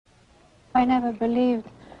I never believed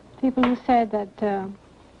people who said that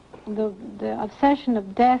the obsession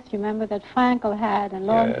of death, you remember, that Frankl had and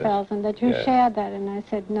Lornfels, and that you shared that. And I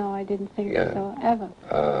said, no, I didn't think so, ever.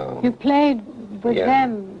 You played with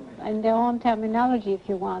them in their own terminology, if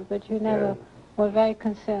you want, but you never were very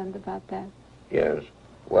concerned about that. Yes.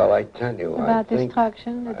 Well, I tell you, about I think,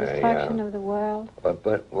 destruction, the destruction of the world. But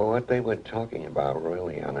well, what they were talking about,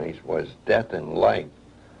 really, Anais, was death in life,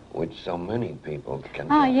 which so many people can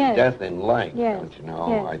death in life, don't you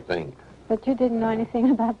know, I think. But you didn't know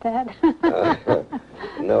anything about that.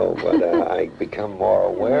 No, but I become more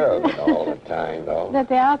aware of it all the time, though. That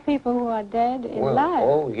there are people who are dead in life.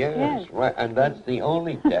 Oh, yes, right. And that's the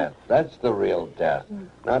only death. That's the real death.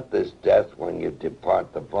 Not this death when you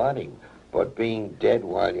depart the body, but being dead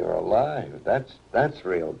while you're alive. That's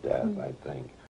real death, I think.